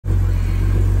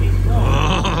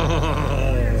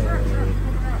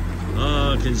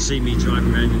tend to see me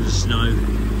driving around in the snow,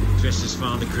 dressed as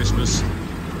Father Christmas.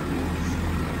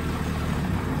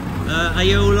 Are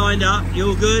you all lined up? You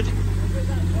all good?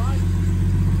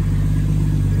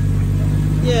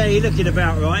 Yeah, you're looking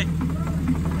about right.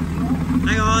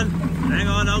 Hang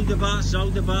on, hold the bus,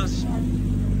 hold the bus.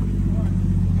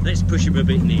 Let's push him a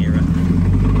bit nearer.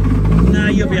 No,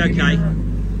 you'll be okay. A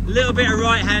little bit of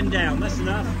right hand down, that's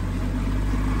enough.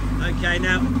 Okay,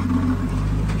 now.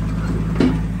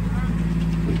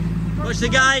 Watch the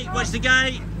gate, watch the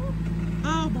gate.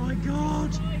 Oh my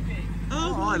God.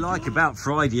 Oh, what I like about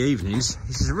Friday evenings,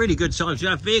 this is a really good time to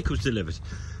have vehicles delivered.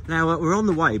 Now, we're on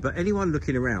the way, but anyone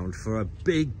looking around for a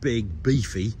big,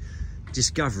 beefy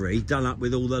Discovery done up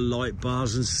with all the light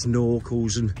bars and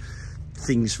snorkels and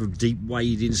things from deep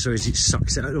wading so as it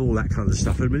sucks out and all that kind of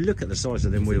stuff. I mean, look at the size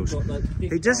of them wheels.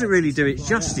 It doesn't really do it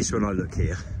justice when I look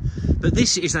here, but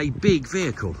this is a big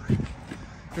vehicle.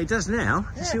 It does now.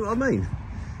 You see what I mean?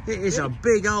 It is a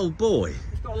big old boy.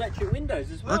 It's got electric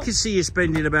windows as well. I can see you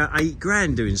spending about 8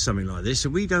 grand doing something like this,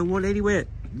 and we don't want anywhere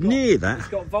near that. It's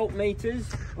got voltmeters.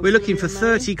 We're looking for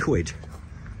 30 quid.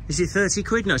 Is it 30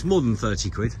 quid? No, it's more than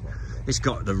 30 quid. It's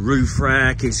got the roof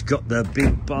rack, it's got the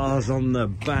big bars on the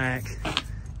back.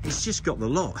 It's just got the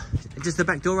lot. Does the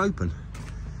back door open?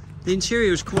 The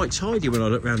interior is quite tidy when I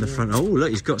look round the front. Oh, look,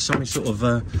 he's got some sort of,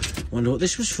 wonder what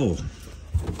this was for.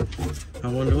 I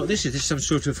wonder what this is. This is some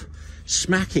sort of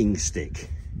smacking stick.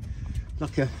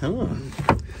 Like a, oh,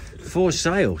 for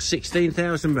sale,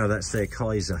 16,000. Well, that's their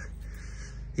Kaiser.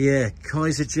 Yeah,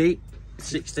 Kaiser Jeep.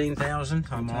 16,000.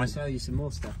 I might sell you some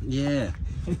more stuff. Yeah,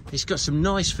 it's got some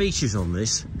nice features on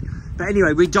this. But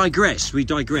anyway, we digress. We've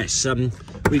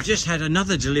just had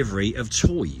another delivery of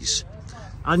toys,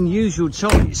 unusual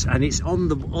toys, and it's on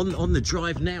the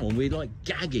drive now, and we're like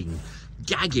gagging.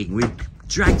 We've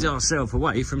dragged ourselves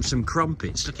away from some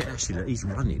crumpets. Look at actually, he's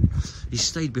running. He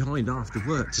stayed behind after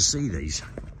work to see these.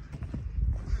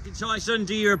 Tyson,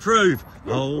 do you approve?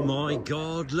 Oh my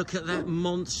God, look at that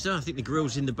monster. I think the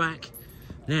grill's in the back.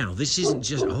 Now, this isn't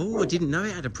just... Oh, I didn't know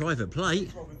it had a private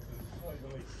plate.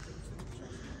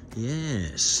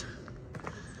 Yes.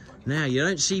 Now, you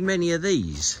don't see many of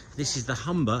these. This is the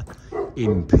Humber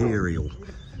Imperial.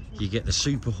 You get the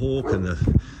Super Hawk and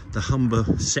the Humber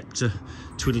Scepter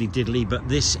twiddly diddly, but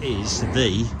this is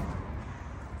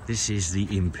the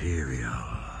Imperial.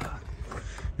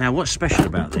 Now, what's special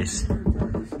about this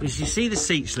is you see the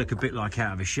seats look a bit like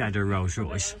out of a Shadow Rolls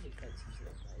Royce.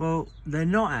 Well, they're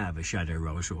not out of a Shadow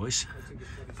Rolls Royce,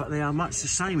 but they are much the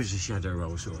same as a Shadow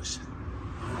Rolls Royce.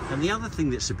 And the other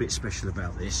thing that's a bit special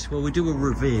about this, well, we'll do a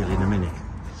reveal in a minute.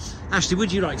 Ashley,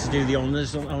 would you like to do the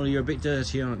honours? Oh, you're a bit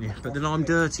dirty, aren't you? But then I'm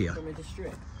dirtier.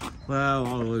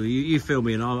 Well, you feel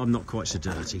me, and I'm not quite so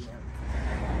dirty.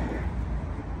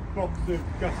 Box of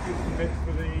gaskets and bits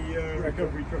for the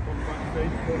recovery truck on the back seat,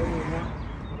 but other than that,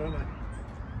 I don't know.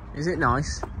 Is it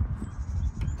nice?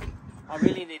 I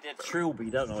really need a trilby,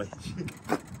 don't I?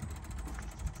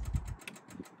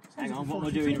 Hang on, what am I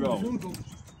doing wrong?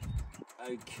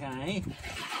 Okay.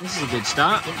 This is a good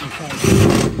start.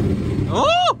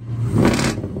 Oh!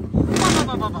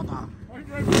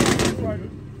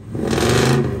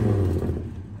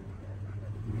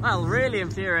 That'll really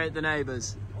infuriate the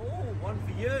neighbours. Oh, one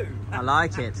for you. I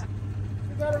like it. Is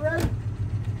that a red?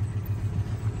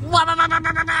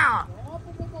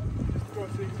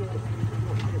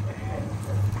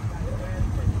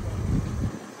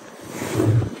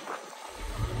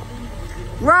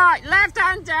 Right, left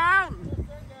hand down.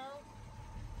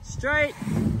 Straight.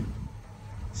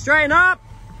 Straighten up.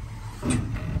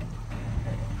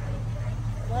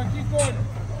 Right, keep going.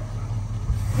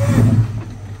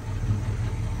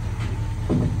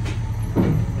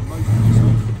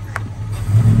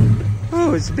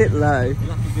 Oh, it's a bit low.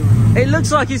 It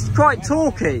looks like it's quite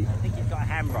torquey. I think it's got a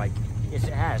handbrake. Yes,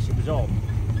 it has. It was on.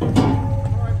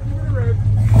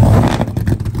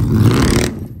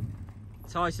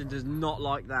 Tyson does not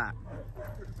like that.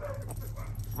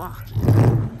 Fuck.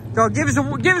 Go on, give us a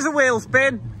wheel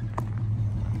spin.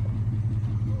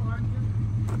 I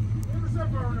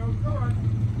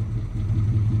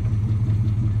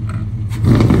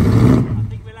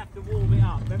think we'll have to warm it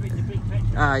up. Remember, it's a big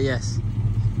petrol. Ah, yes.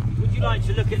 Would you like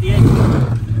to look at the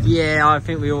engine? Yeah, I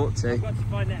think we ought to. I've got to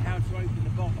find out how to open the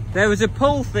bottom. There was a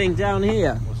pull thing down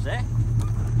here. What's that?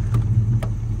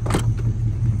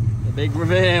 The big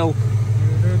reveal.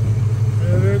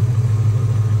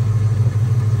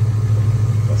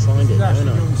 I'll find it, don't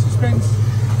I? Suspense.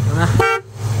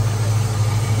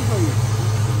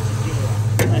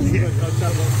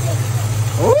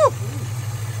 Oh!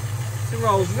 It's a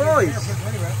Rolls Royce.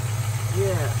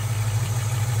 Yeah.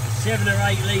 7 or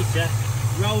 8 litre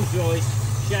Rolls Royce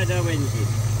shadow engine.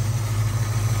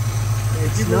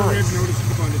 It's nice. Notice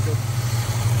the bonnet up.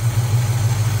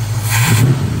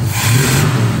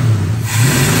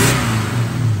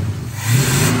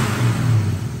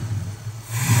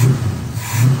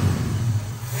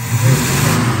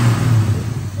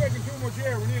 Taking too much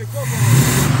air. We need a cover.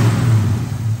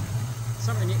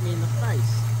 Something hit me in the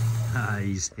face.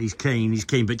 He's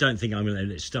keen, but don't think I'm going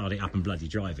to start it up and bloody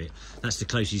drive it. That's the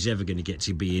closest he's ever going to get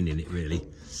to being in it, really.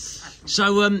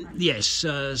 So, yes,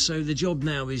 so the job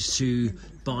now is to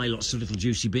buy lots of little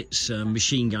juicy bits,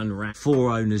 machine gun rack.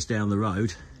 4 owners down the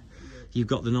road. You've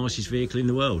got the nicest vehicle in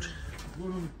the world.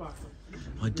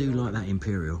 I do like that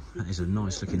Imperial. That is a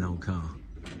nice looking old car.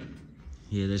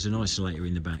 Yeah, there's an isolator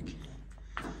in the back.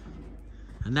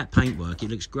 And that paintwork, it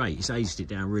looks great. It's aged it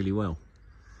down really well.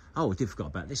 Oh, I did forget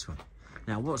about this one.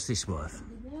 Now, what's this worth?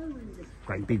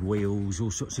 Great big wheels,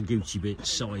 all sorts of Gucci bits,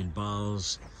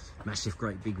 sidebars, massive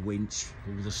great big winch,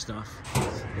 all the stuff.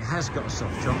 It has got a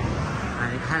soft top,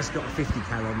 and it has got a 50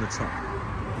 cal on the top.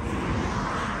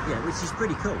 Yeah, which is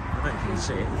pretty cool. I don't know if you can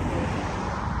see it.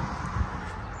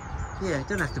 Yeah, it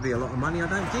doesn't have to be a lot of money, I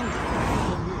don't think.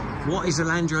 What is a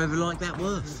Land Rover like that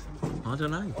worth? I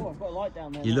don't know. Oh, I've got a light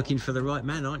down there. You're looking for the right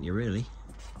man, aren't you, really?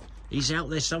 He's out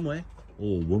there somewhere.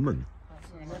 Or woman.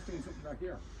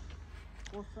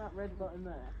 What's that red button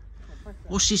there?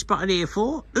 What's this button here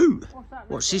for? Ooh!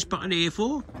 What's this button here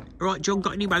for? Right, John,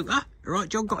 got any motor? Right,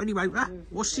 John, got any motor?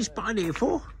 What's this button here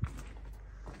for?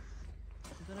 I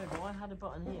don't know, but I had a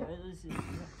button here.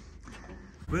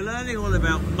 We're learning all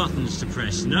about buttons to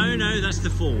press. No, that's the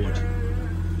forward.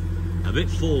 A bit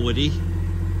forwardy.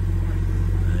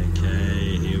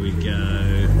 Okay, here we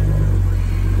go.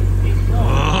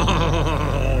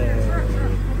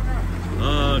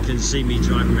 Oh, I can see me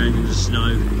driving around in the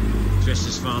snow, dressed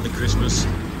as Father Christmas.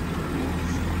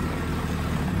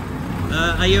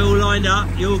 Are you all lined up?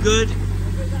 You all good?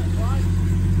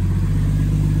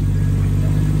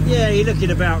 Yeah, you're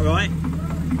looking about right.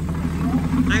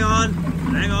 Hang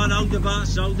on, hold the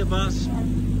bus,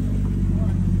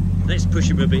 Let's push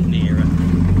him a bit nearer.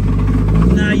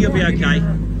 No, you'll be okay.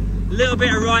 A little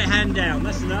bit of right hand down,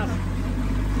 that's enough.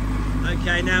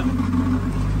 Okay, now.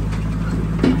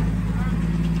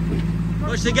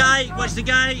 Watch the gate, watch the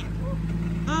gate.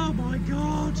 Oh my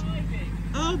God.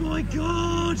 Oh my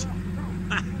God.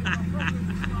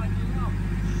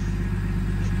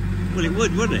 Well, it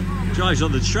would, wouldn't it? Drives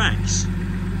on the tracks.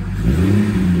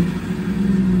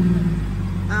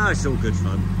 Oh, it's all good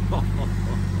fun.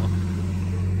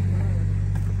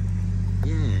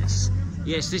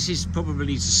 Yes, this is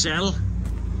probably to sell.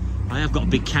 I have got a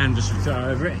big canvas to throw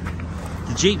over it.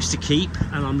 The Jeep's to keep,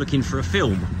 and I'm looking for a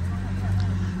film.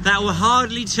 That will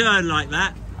hardly turn like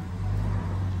that.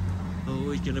 Oh,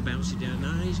 he's going to bounce it down.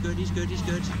 No, he's good.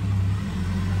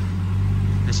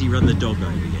 Has he run the dog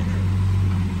over yet?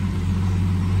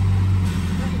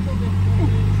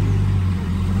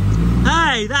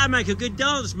 Hey, that'll make a good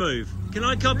dance move. Can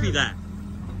I copy that?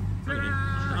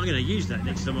 I'm going to use that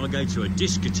next time I go to a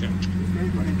discotheque.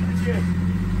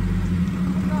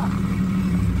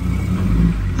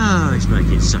 Oh, he's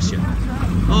making such a...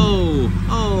 Oh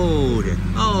dear.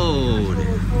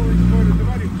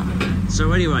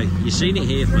 So anyway, you've seen it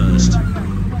here first.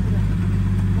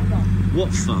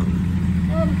 What fun.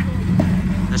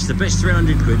 That's the best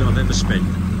 300 quid I've ever spent.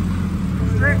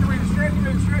 Straight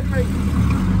away.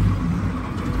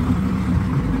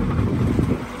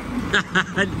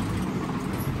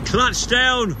 Clutch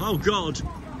down! Oh God!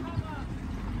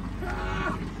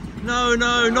 No,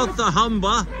 not the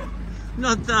Humber!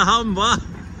 Not the Humber!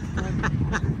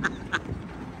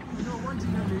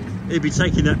 He'll be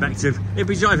taking that back to... He'll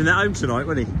be driving that home tonight,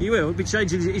 won't he? He will. He'll be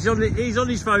changing... He's on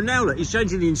his phone now, look. He's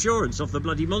changing the insurance off the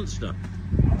bloody monster.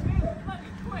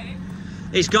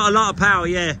 It's got a lot of power,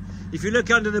 yeah. If you look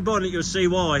under the bonnet, you'll see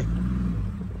why.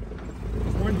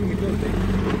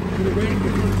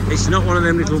 It's not one of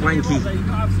them little wanky...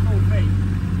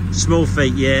 Small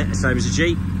feet, yeah. Same as a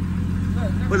Jeep.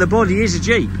 Well, the body is a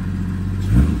Jeep.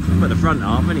 Well, the front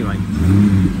half, anyway.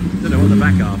 Don't know what the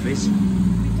back half is.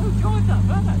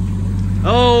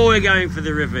 Oh, we're going for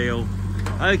the reveal.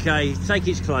 Okay, take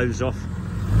its clothes off.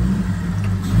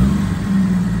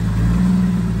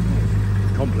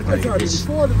 Complicated this.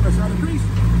 Okay.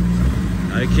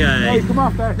 Hey, come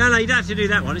off there. No, you don't have to do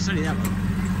that one. It's only that one.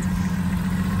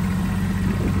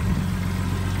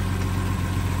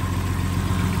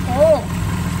 Oh!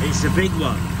 It's a big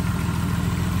one.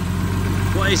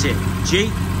 What is it?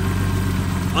 Jeep?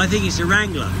 I think it's a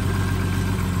Wrangler.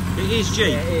 It is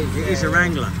Jeep. Yeah, it is a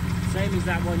Wrangler. Same as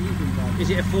that one you've been driving. Is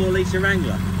it a 4 litre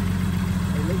Wrangler?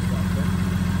 It looks like it.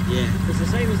 Yeah. It's the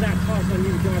same as that car when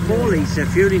you were driving. 4 litre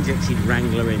fuel injected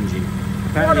Wrangler engine.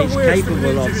 Apparently it's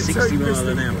capable of 60 mile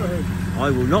an hour. I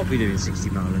will not be doing 60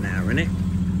 mile an hour in it.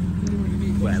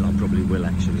 Well, I probably will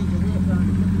actually.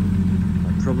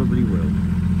 I probably will.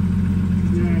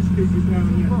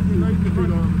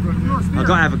 I've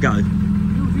got to have a go.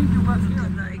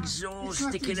 That exhaust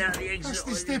sticking out the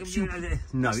exhaust.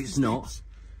 No, it's not.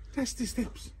 Test the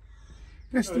steps.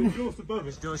 Test the exhaust above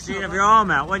it. So you have your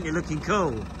arm out, weren't you, looking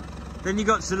cool? Then you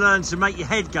got to learn to make your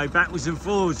head go backwards and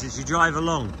forwards as you drive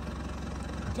along.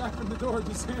 Tapping the door at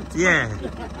the same time. Yeah.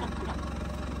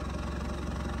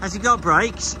 Has he got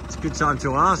brakes? It's a good time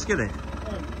to ask, isn't it?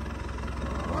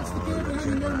 What's the gear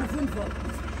hanging down the front for?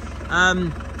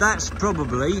 That's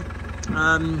probably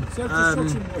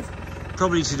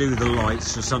probably to do with the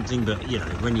lights or something, but you know,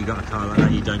 when you got a car like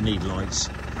that you don't need lights.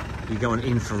 You go on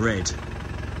infrared.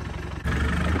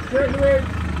 Straight away!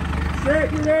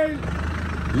 Straight away!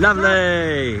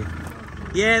 Lovely!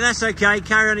 Yeah, that's okay.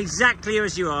 Carry on exactly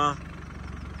as you are.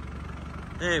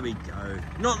 There we go.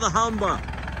 Not the Humber!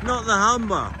 Not the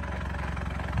Humber!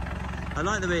 I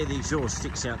like the way the exhaust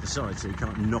sticks out the side so you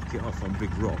can't knock it off on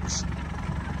big rocks.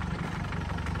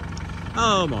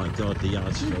 Oh my God, the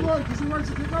yard's full.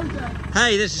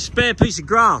 Hey, there's a spare piece of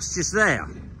grass just there.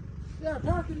 Yeah,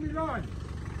 parking me line.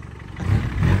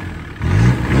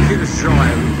 Give us a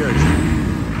try, we could.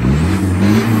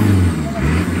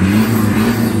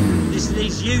 This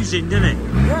needs using, doesn't it?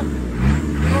 Yeah.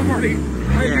 Don't worry,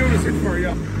 I'll use it for you.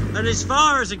 And as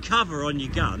far as a cover on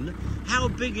your gun, how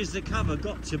big has the cover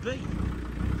got to be?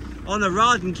 On a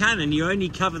Rod and Cannon, you only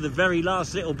cover the very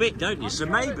last little bit, don't you? So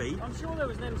maybe... I'm sure there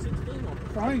was an M16 on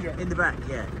it. Behind you. In the back,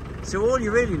 yeah. So all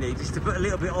you really need is to put a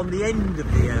little bit on the end of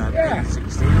the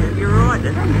M16. You're all right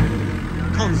then.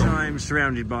 So I'm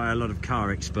surrounded by a lot of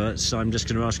car experts, so I'm just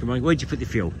going to ask them, where'd you put the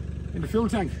fuel? In the fuel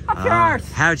tank.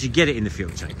 How'd you get it in the fuel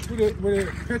tank? With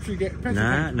a petrol tank.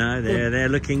 No, they're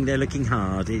looking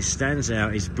hard. It stands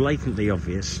out. It's blatantly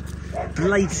obvious.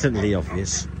 Blatantly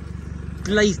obvious.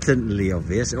 Blatantly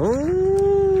obvious.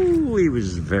 Oh, he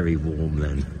was very warm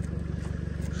then.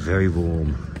 Very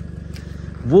warm.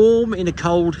 Warm in a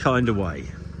cold kind of way.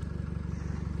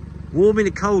 Warm in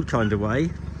a cold kind of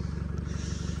way.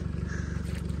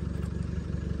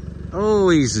 Oh,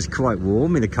 he's just quite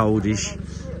warm in a coldish.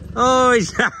 Oh,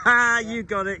 he's you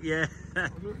got it, yeah.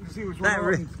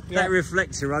 That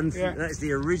reflector, that's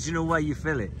the original way you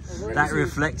fill it. That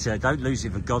reflector, don't lose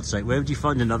it for God's sake. Where would you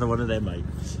find another one of them, mate?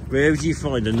 Where would you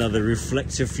find another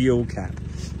reflector fuel cap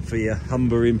for your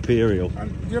Humber Imperial?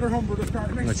 And the other Humber just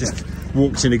got next. I just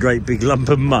walked in a great big lump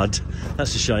of mud.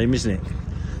 That's a shame, isn't it?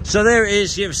 So there it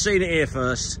is, you've seen it here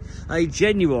first. A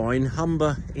genuine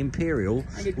Humber Imperial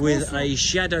with a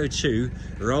Shadow 2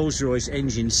 Rolls-Royce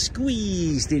engine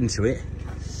squeezed into it.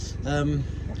 And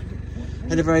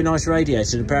a very nice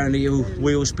radiator, and apparently it'll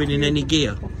wheel spin in any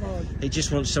gear. It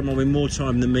just wants someone with more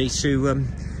time than me to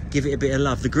give it a bit of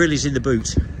love. The grill is in the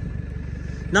boot.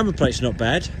 Number plate's not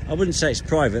bad. I wouldn't say it's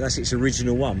private, that's its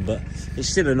original one, but it's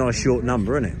still a nice short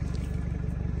number, isn't it?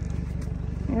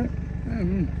 Alright,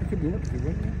 it could be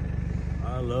working.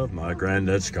 I love my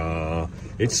granddad's car.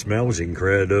 It smells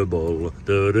incredible.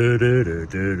 Du, du, du, du,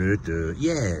 du, du.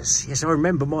 Yes, I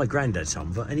remember my granddad's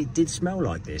Humber, and it did smell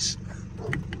like this.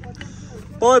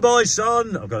 Bye,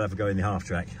 son. I've got to have a go in the half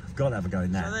track. I've got to have a go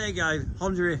in that. So there you go.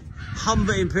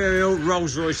 Humber Imperial,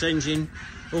 Rolls-Royce engine,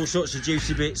 all sorts of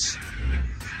juicy bits.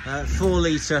 4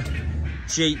 litre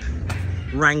Jeep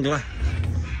Wrangler,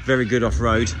 very good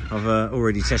off-road. I've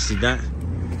already tested that.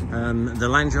 The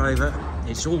Land Rover,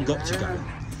 it's all got to go.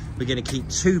 We're going to keep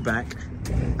 2 back,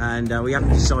 and we haven't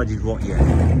decided what yet.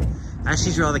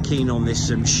 Ashley's rather keen on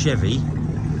this Chevy,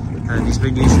 and he's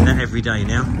been using that every day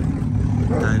now.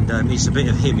 And it's a bit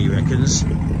of him, he reckons.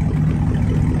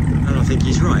 And I think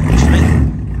he's right, actually.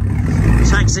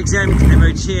 Tax exempt,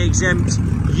 MOT exempt,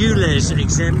 willys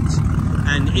exempt,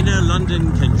 and inner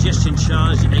London congestion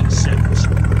charge exempt.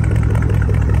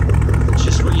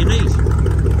 Just what you need.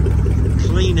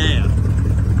 Clean air.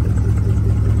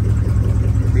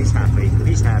 He's happy,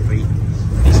 he's happy.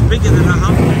 It's bigger than a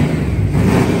Humber.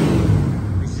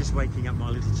 He's just waking up my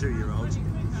little 2-year-old.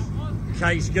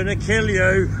 Kate's gonna kill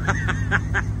you.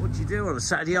 What do you do on a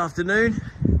Saturday afternoon?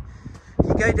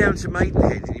 You go down to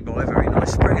Maidenhead and you buy a very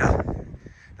nice Springer.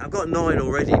 Now, I've got 9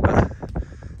 already, but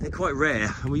they're quite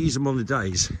rare and we use them on the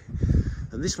days.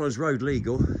 And this one's road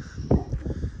legal.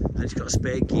 And it's got a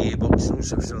spare gearbox and all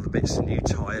sorts of other bits and new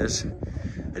tyres.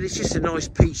 And it's just a nice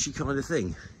peachy kind of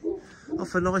thing.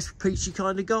 Off a nice peachy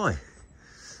kind of guy.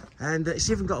 And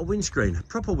it's even got a windscreen, a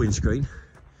proper windscreen.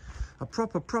 A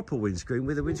proper windscreen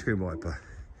with a windscreen wiper.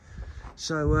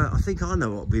 So I think I know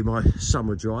what will be my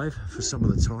summer drive for some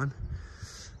of the time.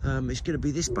 It's going to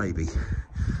be this baby.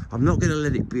 I'm not going to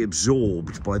let it be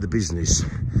absorbed by the business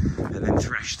and then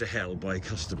thrashed to hell by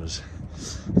customers.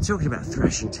 And talking about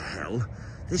thrashing to hell,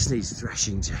 this needs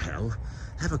thrashing to hell.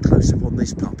 Have a close-up on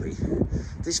this puppy.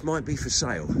 This might be for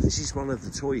sale. This is one of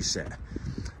the toy set.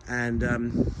 And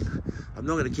I'm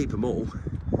not going to keep them all.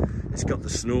 It's got the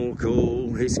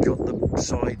snorkel, it's got the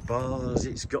sidebars,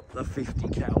 it's got the 50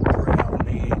 cal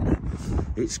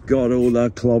Browning, it's got all the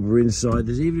clobber inside.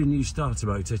 There's even a new starter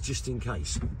motor just in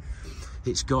case.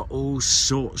 It's got all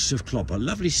sorts of clobber.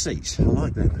 Lovely seats, I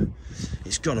like them.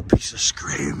 It's got a piece of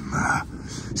scrim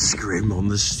on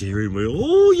the steering wheel.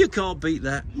 Oh, you can't beat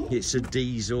that. It's a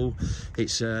diesel.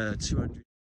 It's a 200.